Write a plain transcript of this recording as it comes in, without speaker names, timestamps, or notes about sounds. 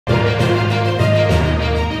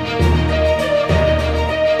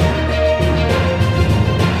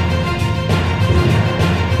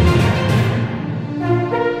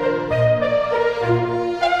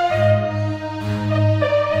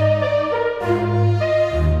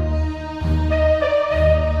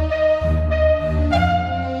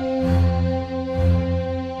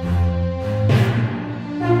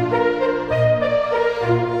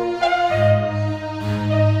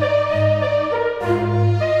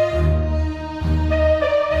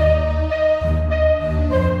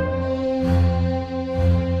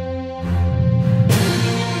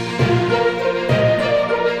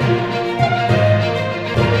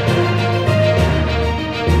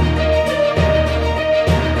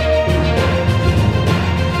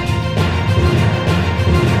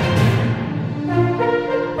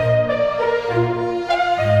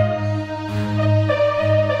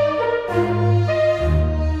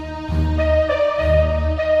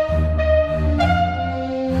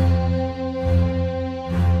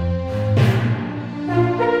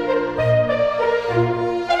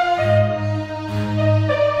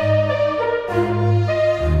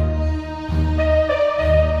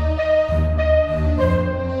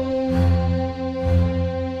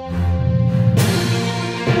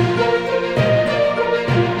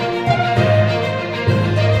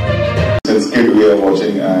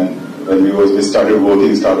and when we started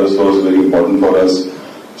working, Stardust was very important for us.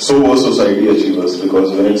 So was Society Achievers,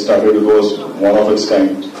 because when it started, it was one of its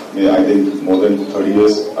kind. I think more than 30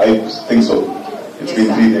 years. I think so. It's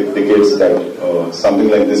been 3 decades that something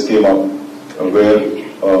like this came up, where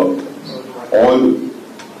all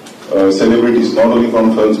celebrities, not only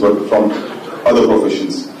from films but from other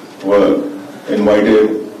professions, were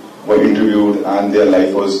invited, were interviewed, and their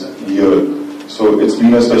life was here. So it's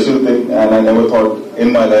been a special thing, and I never thought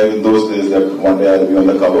in my life in those days that one day I'll be on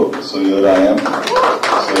the cover. So here I am.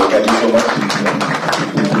 So thank you so much.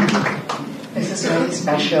 This is very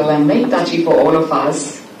special and very touchy for all of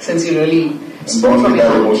us, since you really spoke from your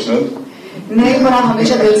heart. Emotional. नहीं, पर आप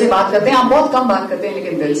हमेशा दिल से बात करते हैं. आप बहुत कम बात करते हैं,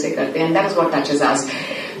 लेकिन दिल से करते हैं, and that is what touches us.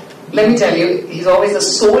 Let me tell you, he's always a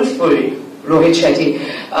soulful Rohit Shetty.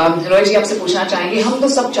 Rohit जी, आपसे पूछना चाहेंगे, हम तो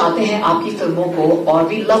सब चाहते हैं आपकी फिल्मों को, और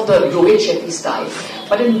we love the Rohit Shetty style.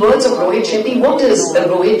 But in words of Rohit Shetty, what is the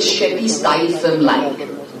Rohit Shetty style film like?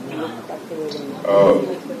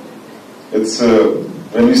 It's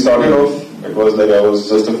when we started off, it was like I was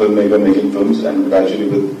just a filmmaker making films, and gradually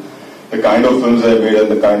with the kind of films I made and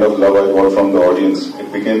the kind of love I got from the audience,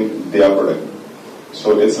 it became their product.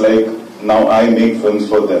 So it's like now I make films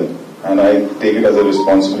for them. And I take it as a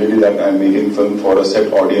responsibility that I'm making film for a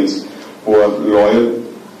set audience who are loyal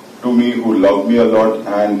to me, who love me a lot,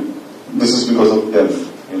 and this is because of them.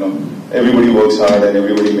 You know, everybody works hard and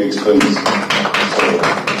everybody makes films. So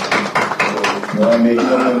when I'm making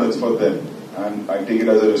a film, it's for them, and I take it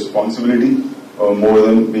as a responsibility more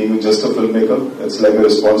than being just a filmmaker. It's like a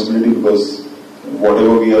responsibility because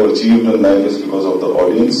whatever we have achieved in life is because of the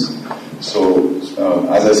audience. So,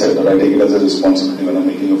 as I said, that I take it as a responsibility when I'm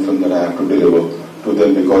making a film that I have to deliver to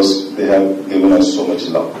them because they have given us so much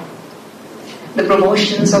love. The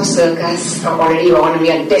promotions of Circus are already on. We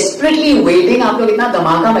are desperately waiting. आप लोग इतना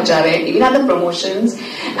धमाका मचा रहे हैं. Even at the promotions,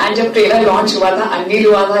 and जब trailer launch हुआ था, Unveils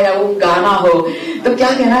हुआ था, या वो गाना हो, तो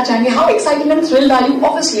क्या कहना चाहेंगे? How excited and thrilled are you?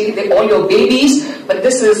 Obviously, they're all your babies, but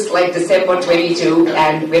this is like December 22,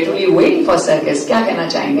 and we're truly waiting for Circus. क्या कहना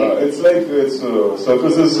चाहेंगे?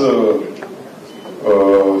 Circus is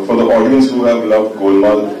for the audience who have loved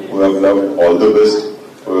Golmaal, who have loved All the Best,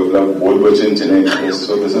 who have loved Bol Bachan, Chennai.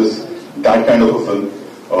 So this is that kind of a film.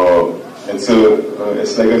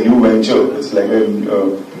 It's like a new venture. It's like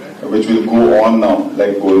which will go on now,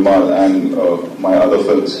 like Golmaal and my other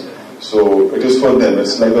films. So it is for them.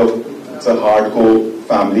 It's a hardcore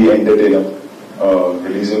family entertainer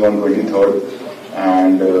releasing on 23rd.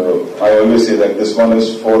 And I always say that this one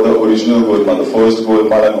is for the original Golmaal, the first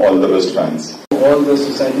Golmaal, and All the Best fans. All the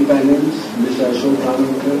society panels, Mr. Ashok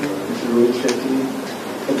Khanwalkar, Mr. Rohit Shetty,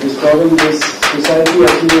 for discovering this Society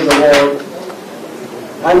Achievers Award.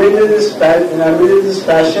 I made this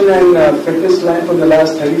passion and fitness line for the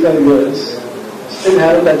last 35 years. Still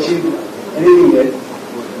haven't achieved anything yet.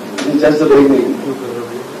 It is just the beginning.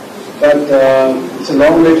 But it's a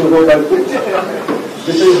long way to go. But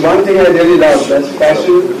this is one thing I really love. That's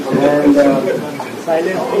passion, and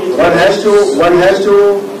one has to.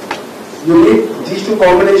 You need these two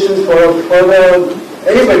combinations for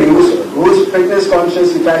anybody who's fitness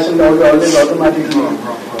conscious, fashion always automatically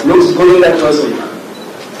looks good in that person.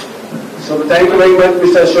 So thank you very much,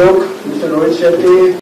 Mr. Ashok, Mr. Rohit Shetty.